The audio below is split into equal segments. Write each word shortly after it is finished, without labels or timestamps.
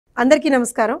అందరికీ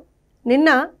నమస్కారం. నిన్న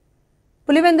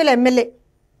Pulivendula MLA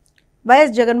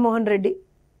YS Jaganmohan Reddy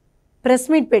press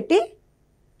meet పెట్టి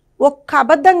ఒక్క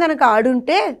అబద్ధం గనక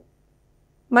ఆడుంటే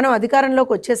మనం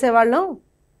అధికారంలోకి వచ్చేసేవాళ్ళం,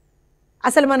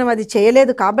 అసలు మనం అది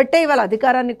చేయలేదు కాబట్టే ఇవాళ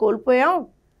అధికారాన్ని కోల్పోయాం,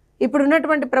 ఇప్పుడు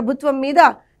ఉన్నటువంటి ప్రభుత్వం మీద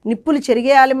నిప్పులు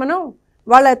చెరిగేయాలి, మనం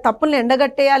వాళ్ళ తప్పుల్ని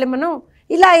ఎండగట్టేయాలి, మనం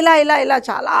ఇలా ఇలా ఇలా ఇలా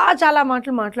చాలా చాలా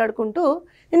మాటలు మాట్లాడుకుంటూ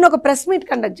నిన్న ఒక ప్రెస్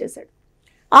మీట్ కండక్ట్ చేశాడు.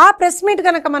 ఆ ప్రెస్ మీట్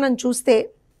కనుక మనం చూస్తే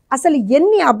అసలు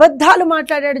ఎన్ని అబద్ధాలు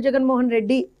మాట్లాడాడు జగన్మోహన్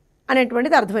రెడ్డి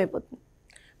అనేటువంటిది అర్థమైపోతుంది.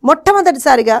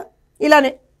 మొట్టమొదటిసారిగా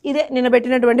ఇలానే ఇదే నిన్న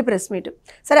పెట్టినటువంటి ప్రెస్ మీట్.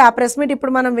 సరే, ఆ ప్రెస్ మీట్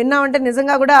ఇప్పుడు మనం విన్నామంటే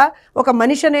నిజంగా కూడా ఒక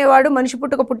మనిషి అనేవాడు, మనిషి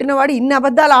పుట్టినవాడు ఇన్ని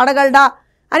అబద్ధాలు ఆడగలడా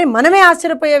అని మనమే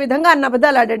ఆశ్చర్యపోయే విధంగా అన్ని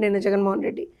అబద్ధాలు ఆడాడు నిన్న జగన్మోహన్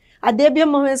రెడ్డి.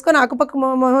 అదేభ్యం మొహం వేసుకొని ఆకుపక్క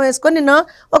మొహం వేసుకొని నిన్న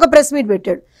ఒక ప్రెస్ మీట్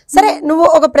పెట్టాడు. సరే, నువ్వు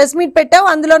ఒక ప్రెస్ మీట్ పెట్టావు,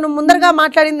 అందులో నువ్వు ముందరగా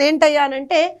మాట్లాడింది ఏంటయ్యా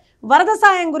అంటే వరద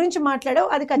సాయం గురించి మాట్లాడావు.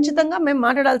 అది ఖచ్చితంగా మేము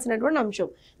మాట్లాడాల్సినటువంటి అంశం.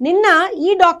 నిన్న ఈ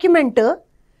డాక్యుమెంట్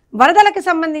వరదలకు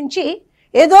సంబంధించి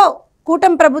ఏదో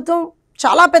కూటమి ప్రభుత్వం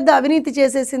చాలా పెద్ద అవినీతి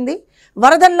చేసేసింది,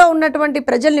 వరదల్లో ఉన్నటువంటి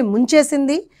ప్రజల్ని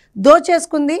ముంచేసింది,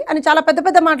 దోచేసుకుంది అని చాలా పెద్ద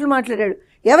పెద్ద మాటలు మాట్లాడాడు.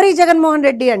 ఎవరి జగన్మోహన్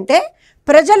రెడ్డి అంటే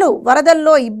ప్రజలు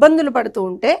వరదల్లో ఇబ్బందులు పడుతూ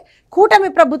ఉంటే కూటమి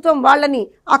ప్రభుత్వం వాళ్ళని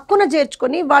అక్కున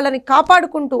చేర్చుకొని వాళ్ళని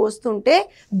కాపాడుకుంటూ వస్తుంటే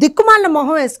దిక్కుమాలిన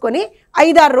మొహం వేసుకొని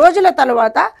 5-6 రోజుల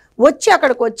తర్వాత వచ్చి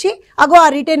అక్కడికి వచ్చి అగో ఆ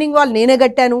రిటైనింగ్ వాల్ నేనే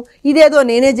కట్టాను, ఇదేదో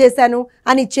నేనే చేశాను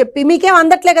అని చెప్పి మీకేం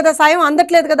అందట్లే కదా సాయం,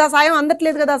 అందట్లేదు కదా సాయం,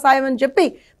 అందట్లేదు కదా సాయం అని చెప్పి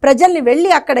ప్రజల్ని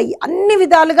వెళ్ళి అక్కడ అన్ని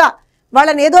విధాలుగా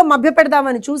వాళ్ళని ఏదో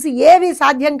మభ్యపెడదామని చూసి ఏవి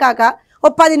సాధ్యం కాక ఓ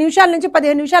 10 నిమిషాల నుంచి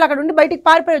 15 నిమిషాలు అక్కడ ఉండి బయటికి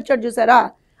పారిపోయి వచ్చాడు చూసారా.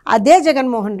 అదే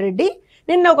జగన్మోహన్ రెడ్డి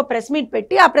నిన్న ఒక ప్రెస్ మీట్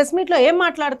పెట్టి ఆ ప్రెస్ మీట్లో ఏం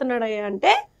మాట్లాడుతున్నాడయ్యా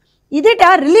అంటే ఇదిట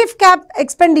రిలీఫ్ క్యాప్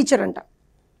ఎక్స్పెండిచర్ అంట.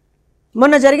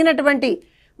 మొన్న జరిగినటువంటి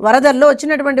వరదల్లో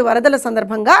వచ్చినటువంటి వరదల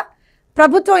సందర్భంగా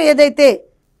ప్రభుత్వం ఏదైతే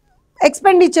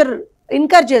ఎక్స్పెండిచర్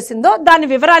ఇన్కర్ చేసిందో దాని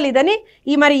వివరాలు ఇదని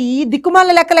ఈ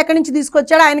దిక్కుమాల లెక్కలు ఎక్కడి నుంచి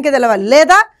తీసుకొచ్చాడో ఆయనకే తెలవాలి,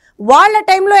 లేదా వాళ్ళ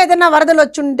టైంలో ఏదైనా వరదలు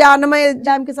వచ్చుంటే అన్నమయ్య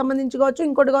డ్యామ్కి సంబంధించి కావచ్చు,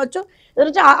 ఇంకోటి కావచ్చు,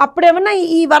 అప్పుడేమన్నా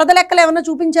ఈ వరద లెక్కలు ఏమన్నా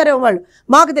చూపించారో వాళ్ళు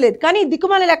మాకు తెలియదు. కానీ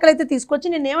దిక్కుమాల లెక్కలు అయితే తీసుకొచ్చి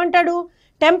నేను ఏమంటాడు,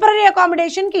 టెంపరీ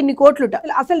అకామిడేషన్కి ఇన్ని కోట్లుట.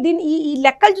 అసలు దీన్ని ఈ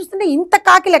లెక్కలు చూస్తుంటే ఇంత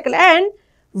కాకి లెక్కలు. And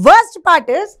worst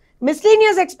part is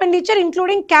miscellaneous expenditure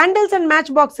including candles and match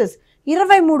boxes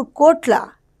 23 కోట్ల.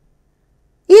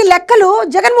 ఈ లెక్కలు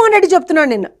జగన్మోహన్ రెడ్డి చెప్తున్నాడు.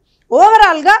 నిన్న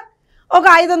ఓవరాల్గా ఒక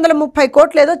 530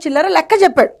 కోట్లు ఏదో చిల్లర లెక్క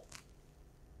చెప్పాడు.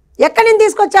 ఎక్కడి నుంచి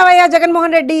తీసుకొచ్చావయ్యా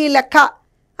జగన్మోహన్ రెడ్డి ఈ లెక్క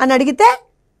అని అడిగితే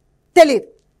తెలియదు.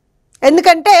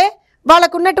 ఎందుకంటే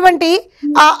వాళ్ళకు ఉన్నటువంటి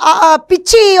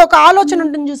పిచ్చి ఒక ఆలోచన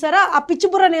ఉంటుంది చూసారా, ఆ పిచ్చి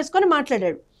బుర్రను వేసుకొని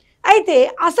మాట్లాడాడు. అయితే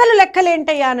అసలు లెక్కలు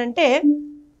ఏంటయ్యా అనంటే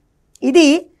ఇది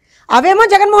అవేమో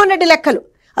జగన్మోహన్ రెడ్డి లెక్కలు,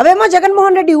 అవేమో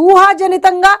జగన్మోహన్ రెడ్డి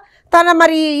ఊహాజనితంగా తన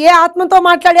మరి ఏ ఆత్మతో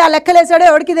మాట్లాడి ఆ లెక్కలు వేసాడో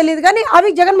ఎవరికి తెలియదు, కానీ అవి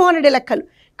జగన్మోహన్ రెడ్డి లెక్కలు.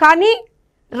 కానీ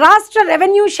రాష్ట్ర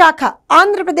రెవెన్యూ శాఖ,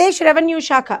 ఆంధ్రప్రదేశ్ రెవెన్యూ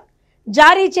శాఖ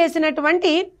జారీ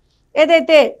చేసినటువంటి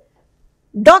ఏదైతే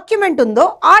డాక్యుమెంట్ ఉందో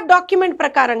ఆ డాక్యుమెంట్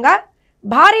ప్రకారంగా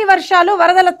భారీ వర్షాలు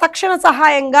వరదల తక్షణ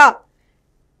సహాయంగా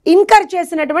ఇన్కర్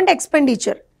చేసినటువంటి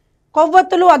ఎక్స్పెండిచర్,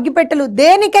 కొవ్వొత్తులు అగ్గిపెట్టెలు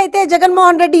దేనికైతే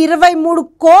జగన్మోహన్ రెడ్డి 23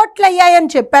 కోట్లు అయ్యాయని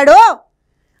చెప్పాడో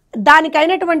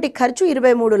దానికైనటువంటి ఖర్చు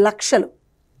 23 లక్షలు.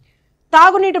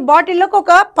 తాగునీటి బాటిల్లకు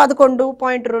ఒక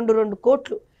 11.22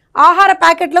 కోట్లు, ఆహార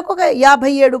ప్యాకెట్లకు ఒక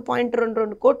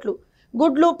 57.22 కోట్లు,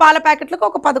 గుడ్లు పాల ప్యాకెట్లకు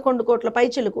ఒక 11 కోట్ల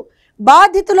పైచిలకు,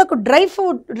 బాధితులకు డ్రై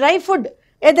ఫుడ్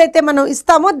ఏదైతే మనం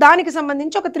ఇస్తామో దానికి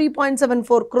సంబంధించి ఒక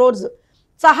 3.74 crores,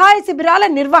 సహాయ శిబిరాల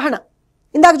నిర్వహణ.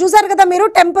 ఇందాక చూసారు కదా మీరు,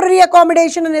 టెంపరీ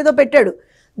అకామిడేషన్ అనేదో పెట్టాడు,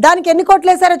 దానికి ఎన్ని కోట్లు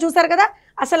వేసారో చూసారు కదా.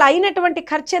 అసలు అయినటువంటి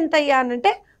ఖర్చు ఎంత అయ్యా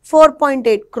అనంటే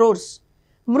 4.8 crores,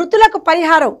 మృతులకు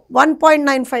పరిహారం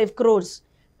 1.95 crores,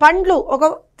 పండ్లు ఒక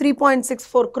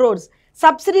 3.64 crores,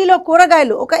 సబ్సిడీలో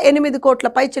కూరగాయలు ఒక 8 కోట్ల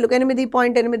పైచిలుకు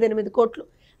 8.88 కోట్లు,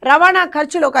 రవాణా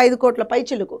ఖర్చులు ఒక 5 కోట్ల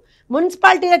పైచిలుకు,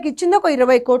 మున్సిపాలిటీలకు ఇచ్చింది ఒక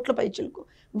 20 కోట్ల పైచిలుకు,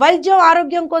 వైద్యం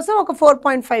ఆరోగ్యం కోసం ఒక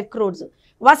 4.5 crores,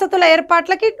 వసతుల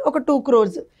ఏర్పాట్లకి ఒక 2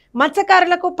 crores,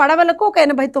 మత్స్యకారులకు పడవలకు ఒక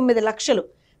 89 లక్షలు,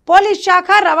 పోలీస్ శాఖ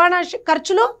రవాణా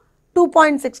ఖర్చులు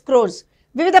 2.6 crores,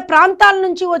 వివిధ ప్రాంతాల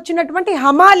నుంచి వచ్చినటువంటి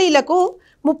హమాలీలకు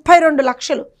 32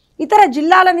 లక్షలు, ఇతర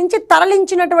జిల్లాల నుంచి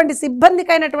తరలించినటువంటి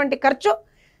సిబ్బందికి అయినటువంటి ఖర్చు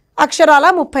అక్షరాల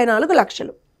 34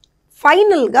 లక్షలు.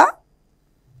 ఫైనల్గా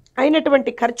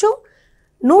అయినటువంటి ఖర్చు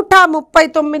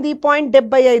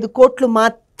 139.75 కోట్లు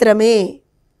మాత్రమే.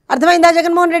 అర్థమైందా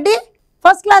Jaganmohan Reddy?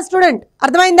 First class student,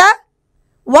 అర్థమైందా?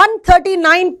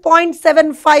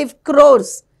 139.75 crores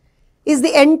is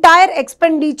the entire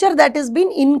expenditure that has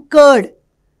been incurred,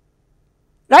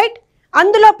 right?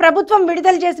 అందులో ప్రభుత్వం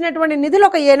విడుదల చేసినటువంటి నిధులు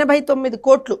ఒక 89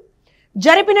 కోట్లు,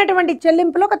 జరిపినటువంటి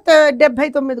చెల్లింపులు ఒక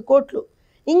 79 కోట్లు,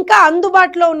 ఇంకా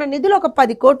అందుబాటులో ఉన్న నిధులు ఒక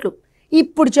 10 కోట్లు.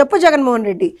 ఇప్పుడు చెప్పు జగన్మోహన్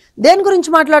రెడ్డి, దేని గురించి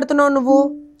మాట్లాడుతున్నావు నువ్వు?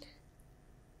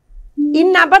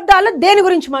 ఇన్ని అబద్ధాలు దేని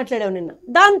గురించి మాట్లాడావు నిన్న?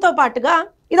 దాంతో పాటుగా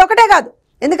ఇది ఒకటే కాదు,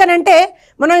 ఎందుకనంటే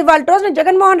మనం ఇవాళ రోజున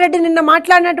జగన్మోహన్ రెడ్డి నిన్న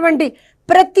మాట్లాడినటువంటి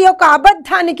ప్రతి ఒక్క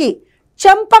అబద్ధానికి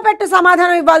చెంపపెట్టు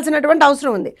సమాధానం ఇవ్వాల్సినటువంటి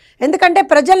అవసరం ఉంది. ఎందుకంటే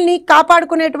ప్రజల్ని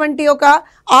కాపాడుకునేటువంటి ఒక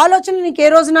ఆలోచన నీకు ఏ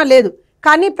రోజున లేదు,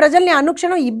 కానీ ప్రజల్ని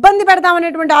అనుక్షణం ఇబ్బంది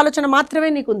పెడదామనేటువంటి ఆలోచన మాత్రమే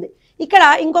నీకుంది. ఇక్కడ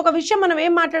ఇంకొక విషయం మనం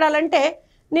ఏం మాట్లాడాలంటే,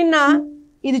 నిన్న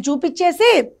ఇది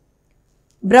చూపించేసి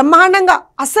బ్రహ్మాండంగా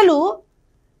అసలు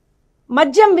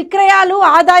మద్యం విక్రయాలు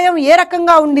ఆదాయం ఏ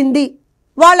రకంగా ఉండింది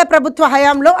వాళ్ళ ప్రభుత్వ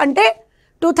హయాంలో అంటే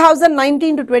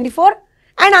 2019 to 24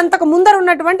 అండ్ అంతకు ముందర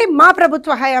ఉన్నటువంటి మా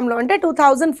ప్రభుత్వ హయాంలో అంటే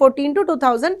 2014 to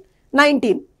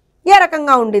 2019 ఏ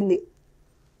రకంగా ఉండింది.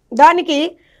 దానికి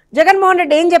జగన్మోహన్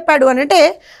రెడ్డి ఏం చెప్పాడు అనంటే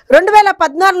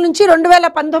 2014 నుంచి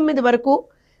 2019 వరకు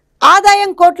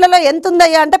ఆదాయం కోట్లలో ఎంత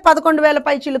ఉందయ్యా అంటే 11,000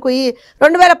 పైచిలకు.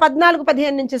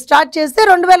 2014-15 నుంచి స్టార్ట్ చేస్తే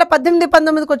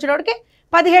 2018-19కి వచ్చేటప్పటికి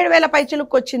 17,000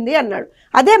 పైచిలకు వచ్చింది అన్నాడు.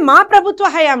 అదే మా ప్రభుత్వ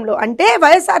హయాంలో అంటే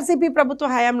వైఎస్ఆర్సీపీ ప్రభుత్వ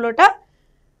హయాంలోట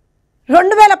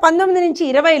 2019 నుంచి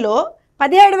 20లో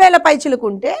 17,000 పైచిలకు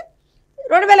ఉంటే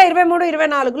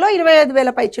 2023-24లో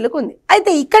 25,000 పైచిలకు ఉంది.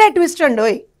 అయితే ఇక్కడే ట్విస్ట్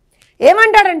అండోయ్,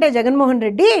 ఏమంటాడంటే జగన్మోహన్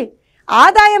రెడ్డి,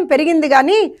 ఆదాయం పెరిగింది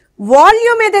కానీ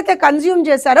వాల్యూమ్ ఏదైతే కన్జ్యూమ్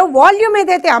చేశారో, వాల్యూమ్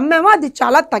ఏదైతే అమ్మామో అది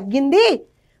చాలా తగ్గింది,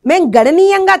 మేము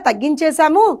గణనీయంగా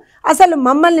తగ్గించేశాము, అసలు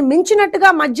మమ్మల్ని మించినట్టుగా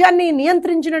మద్యాన్ని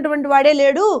నియంత్రించినటువంటి వాడే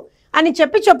లేడు అని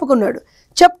చెప్పుకున్నాడు.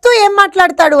 చెప్తూ ఏం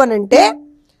మాట్లాడతాడు అనంటే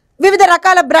వివిధ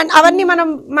రకాల బ్రాండ్, అవన్నీ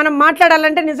మనం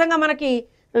మాట్లాడాలంటే నిజంగా మనకి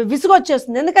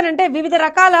విసుగొచ్చేస్తుంది. ఎందుకనంటే వివిధ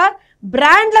రకాల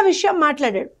బ్రాండ్ల విషయం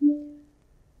మాట్లాడాడు.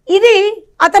 ఇది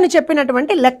అతను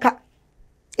చెప్పినటువంటి లెక్క.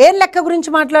 ఏం లెక్క గురించి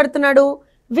మాట్లాడుతున్నాడు?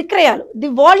 విక్రయాలు, the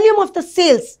volume of the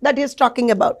sales that is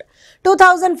talking about.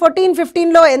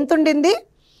 2014-15లో ఎంత ఉండింది,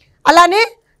 అలానే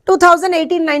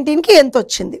 2018-19కి ఎంత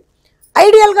వచ్చింది.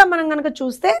 ఐడియల్గా మనం కనుక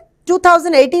చూస్తే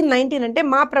 2018-19 అంటే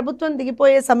మా ప్రభుత్వం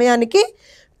దిగిపోయే సమయానికి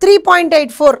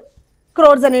 3.84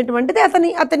 crores అనేటువంటిది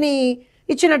అతని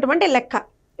ఇచ్చినటువంటి లెక్క.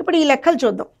 ఇప్పుడు ఈ లెక్కలు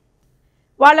చూద్దాం.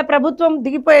 వాళ్ళ ప్రభుత్వం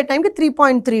దిగిపోయే టైంకి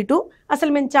 3.32,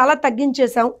 అసలు మేము చాలా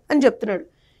తగ్గించేసాం అని చెప్తున్నాడు.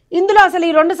 ఇందులో అసలు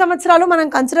ఈ 2 సంవత్సరాలు మనం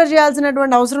కన్సిడర్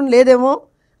చేయాల్సినటువంటి అవసరం లేదేమో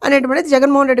అనేటువంటిది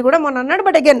జగన్మోహన్ రెడ్డి కూడా మొన్న అన్నాడు.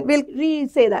 బట్ అగైన్ విల్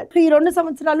రీసే దాట్ ఈ 2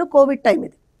 సంవత్సరాలు కోవిడ్ టైం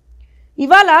ఇది.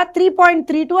 ఇవాళ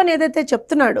 3.32 అని ఏదైతే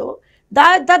చెప్తున్నాడో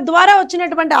తద్వారా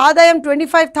వచ్చినటువంటి ఆదాయం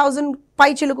 25,000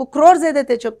 పైచిలకు క్రోర్స్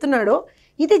ఏదైతే చెప్తున్నాడో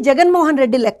ఇది జగన్మోహన్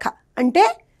రెడ్డి లెక్క, అంటే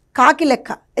కాకి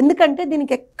లెక్క. ఎందుకంటే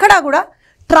దీనికి ఎక్కడా కూడా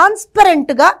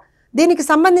ట్రాన్స్పరెంట్గా దీనికి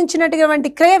సంబంధించినటువంటి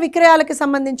క్రయ విక్రయాలకి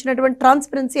సంబంధించినటువంటి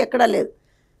ట్రాన్స్పరెన్సీ ఎక్కడా లేదు.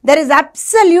 There is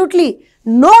absolutely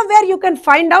nowhere you can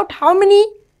find out how many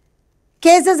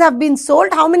cases have been sold,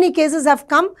 how many cases have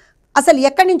come, అసలు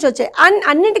ఎక్కడి నుంచి వచ్చాయి.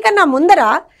 అన్నిటికన్నా ముందర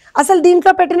అసలు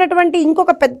దీంట్లో పెట్టినటువంటి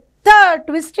ఇంకొక పెద్ద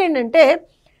ట్విస్ట్ ఏంటంటే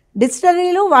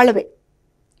డిస్టిలరీలు వాళ్ళవే,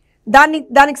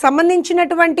 దానికి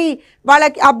సంబంధించినటువంటి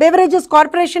వాళ్ళకి ఆ బెవరేజెస్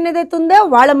కార్పొరేషన్ ఏదైతే ఉందో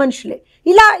వాళ్ళ మనుషులే.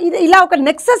 ఇలా ఒక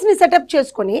నెక్సస్ని సెటప్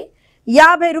చేసుకొని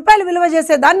 50 రూపాయలు విలువ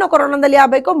చేసేదాన్ని ఒక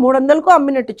 250కో 300కో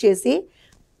అమ్మినట్టు చేసి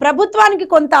ప్రభుత్వానికి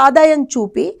కొంత ఆదాయం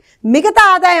చూపి మిగతా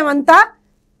ఆదాయం అంతా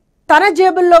తన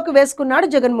జేబుల్లోకి వేసుకున్నాడు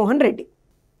జగన్మోహన్ రెడ్డి.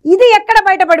 ఇది ఎక్కడ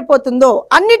బయటపడిపోతుందో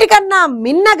అన్నిటికన్నా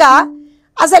మిన్నగా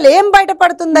అసలు ఏం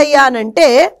బయటపడుతుందయ్యా అనంటే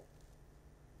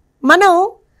మనం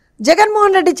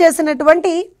జగన్మోహన్ రెడ్డి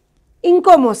చేసినటువంటి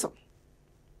ఇంకో మోసం.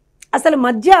 అసలు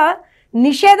మద్య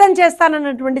నిషేధం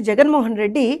చేస్తానన్నటువంటి జగన్మోహన్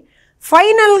రెడ్డి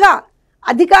ఫైనల్గా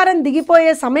అధికారం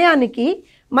దిగిపోయే సమయానికి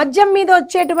మద్యం మీద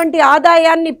వచ్చేటువంటి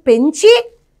ఆదాయాన్ని పెంచి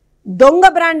దొంగ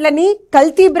బ్రాండ్లని,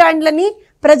 కల్తీ బ్రాండ్లని,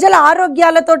 ప్రజల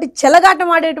ఆరోగ్యాలతోటి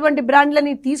చెలగాటమాడేటువంటి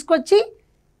బ్రాండ్లని తీసుకొచ్చి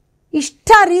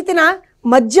ఇష్టారీతిన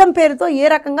మద్యం పేరుతో ఏ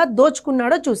రకంగా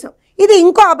దోచుకున్నాడో చూసాం. ఇది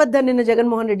ఇంకో అబద్ధం నిన్న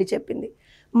జగన్మోహన్ రెడ్డి చెప్పింది.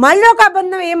 మళ్ళీ ఒక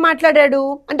అబద్ధం ఏం మాట్లాడాడు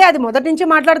అంటే అది మొదటి నుంచి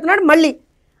మాట్లాడుతున్నాడు. మళ్ళీ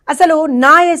అసలు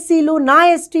నా ఎస్సీలు, నా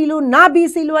ఎస్టీలు, నా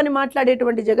బీసీలు అని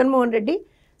మాట్లాడేటువంటి జగన్మోహన్ రెడ్డి,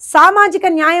 సామాజిక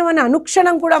న్యాయం అని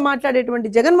అనుక్షణం కూడా మాట్లాడేటువంటి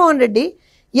జగన్మోహన్ రెడ్డి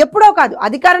ఎప్పుడో కాదు,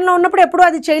 అధికారంలో ఉన్నప్పుడు ఎప్పుడూ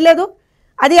అది చేయలేదు.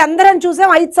 అది అందరం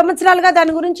చూసాం. 5 సంవత్సరాలుగా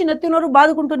దాని గురించి నెత్తినోరు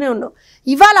బాదుకుంటూనే ఉన్నాం.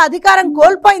 ఇవాళ అధికారం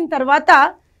కోల్పోయిన తర్వాత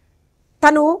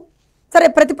తను సరే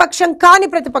ప్రతిపక్షం కాని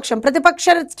ప్రతిపక్ష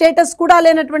స్టేటస్ కూడా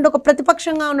లేనటువంటి ఒక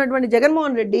ప్రతిపక్షంగా ఉన్నటువంటి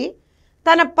జగన్మోహన్ రెడ్డి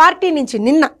తన పార్టీ నుంచి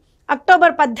నిన్న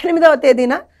అక్టోబర్ 18వ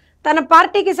తేదీన తన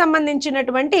పార్టీకి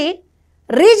సంబంధించినటువంటి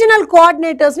రీజనల్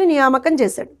కోఆర్డినేటర్స్ని నియామకం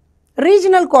చేశాడు.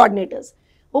 రీజనల్ కోఆర్డినేటర్స్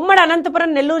ఉమ్మడి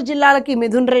అనంతపురం నెల్లూరు జిల్లాలకి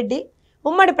మిథున్ రెడ్డి,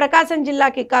 ఉమ్మడి ప్రకాశం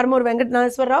జిల్లాకి కార్మూరు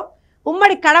వెంకటనాగేశ్వరరావు,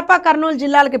 ఉమ్మడి కడప కర్నూలు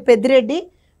జిల్లాలకి పెద్దిరెడ్డి,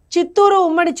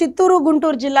 ఉమ్మడి చిత్తూరు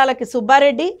గుంటూరు జిల్లాలకి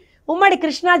సుబ్బారెడ్డి, ఉమ్మడి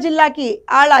కృష్ణా జిల్లాకి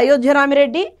ఆళ్ళ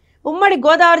అయోధ్యరామిరెడ్డి, ఉమ్మడి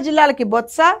గోదావరి జిల్లాలకి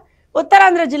బొత్స,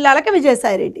 ఉత్తరాంధ్ర జిల్లాలకి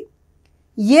విజయసాయిరెడ్డి.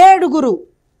 7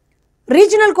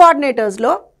 రీజనల్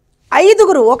కోఆర్డినేటర్స్లో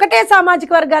 5 ఒకటే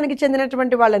సామాజిక వర్గానికి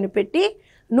చెందినటువంటి వాళ్ళని పెట్టి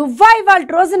నువ్వా ఇవాళ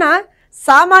రోజున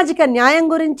సామాజిక న్యాయం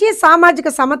గురించి, సామాజిక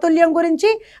సమతుల్యం గురించి,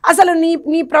 అసలు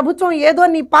నీ ప్రభుత్వం ఏదో,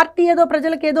 నీ పార్టీ ఏదో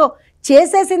ప్రజలకు ఏదో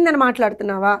చేసేసిందని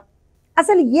మాట్లాడుతున్నావా?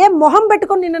 అసలు ఏ మొహం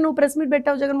పెట్టుకొని నిన్న నువ్వు ప్రెస్ మీట్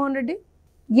పెట్టావు జగన్మోహన్ రెడ్డి?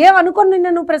 ఏమనుకొని నిన్న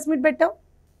నువ్వు ప్రెస్ మీట్ పెట్టావు?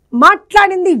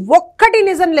 మాట్లాడింది ఒక్కటి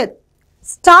నిజం లేదు.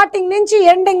 స్టార్టింగ్ నుంచి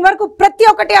ఎండింగ్ వరకు ప్రతి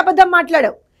ఒక్కటి అబద్ధం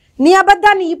మాట్లాడావు. నీ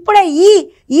అబద్ధాన్ని ఇప్పుడే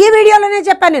ఈ వీడియోలోనే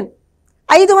చెప్పాను నేను.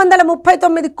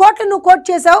 539 కోట్లు నువ్వు కోట్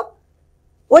చేసావు.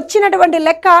 వచ్చినటువంటి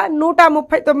లెక్క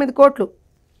 139 కోట్లు.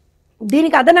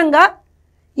 దీనికి అదనంగా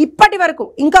ఇప్పటి వరకు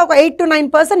ఇంకా ఒక 8 to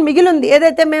 9% మిగిలింది.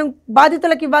 ఏదైతే మేము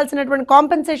బాధితులకు ఇవ్వాల్సినటువంటి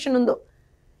కాంపెన్సేషన్ ఉందో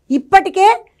ఇప్పటికే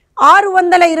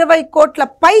 620 కోట్ల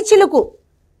పైచిలుకు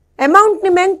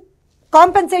అమౌంట్ని మేము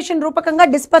కాంపెన్సేషన్ రూపకంగా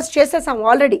డిస్పర్స్ చేసేసాం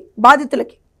ఆల్రెడీ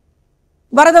బాధితులకి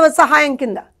వరద సహాయం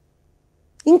కింద.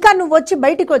 ఇంకా నువ్వు వచ్చి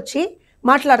బయటికి వచ్చి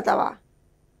మాట్లాడతావా?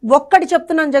 ఒక్కటి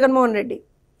చెప్తున్నాను జగన్మోహన్ రెడ్డి,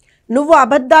 నువ్వు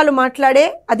అబద్ధాలు మాట్లాడే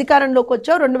అధికారంలోకి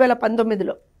వచ్చావు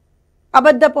 2019లో.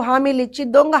 అబద్ధపు హామీలు ఇచ్చి,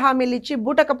 దొంగ హామీలు ఇచ్చి,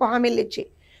 బూటకపు హామీలు ఇచ్చి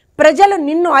ప్రజలు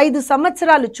నిన్ను 5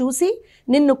 సంవత్సరాలు చూసి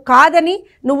నిన్ను కాదని,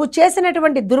 నువ్వు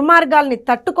చేసినటువంటి దుర్మార్గాల్ని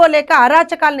తట్టుకోలేక,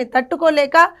 అరాచకాల్ని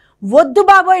తట్టుకోలేక వద్దు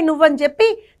బాబోయ్ నువ్వని చెప్పి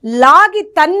లాగి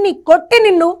తన్ని కొట్టి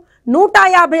నిన్ను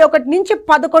 151 నుంచి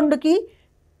 11కి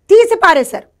తీసి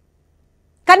పారేశారు.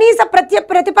 కనీస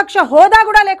ప్రతిపక్ష హోదా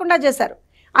కూడా లేకుండా చేశారు.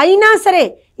 అయినా సరే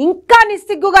ఇంకా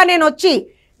నిస్సిగ్గుగా నేను వచ్చి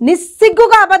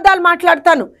నిస్సిగ్గుగా అబద్ధాలు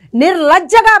మాట్లాడతాను,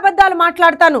 నిర్లజ్జగా అబద్ధాలు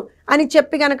మాట్లాడతాను అని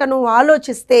చెప్పి గనక నువ్వు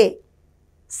ఆలోచిస్తే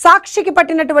సాక్షికి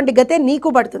పట్టినటువంటి గతే నీకు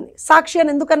పడుతుంది. సాక్షి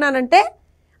అని ఎందుకన్నానంటే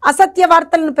అసత్య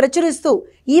వార్తలను ప్రచురిస్తూ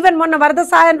ఈవెన్ మొన్న వరద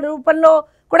సహాయం రూపంలో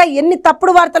కూడా ఎన్ని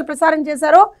తప్పుడు వార్తలు ప్రసారం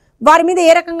చేశారో వారి మీద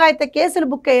ఏ రకంగా అయితే కేసులు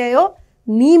బుక్ అయ్యాయో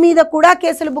నీ మీద కూడా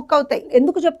కేసులు బుక్ అవుతాయి.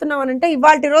 ఎందుకు చెప్తున్నావు అనంటే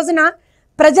ఇవాల్టి రోజున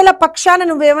ప్రజల పక్షాన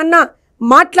నువ్వేమన్నా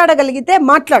మాట్లాడగలిగితే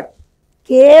మాట్లాడు.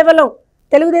 కేవలం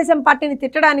తెలుగుదేశం పార్టీని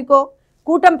తిట్టడానికో,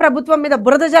 కూటమి ప్రభుత్వం మీద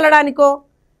బురద జల్లడానికో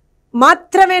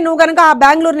మాత్రమే నువ్వు కనుక ఆ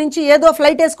బెంగళూరు నుంచి ఏదో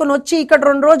ఫ్లైట్ వేసుకొని వచ్చి ఇక్కడ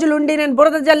 2 రోజులు ఉండి నేను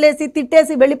బురద జల్లేసి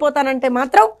తిట్టేసి వెళ్ళిపోతానంటే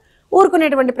మాత్రం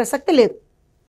ఊరుకునేటువంటి ప్రసక్తి లేదు.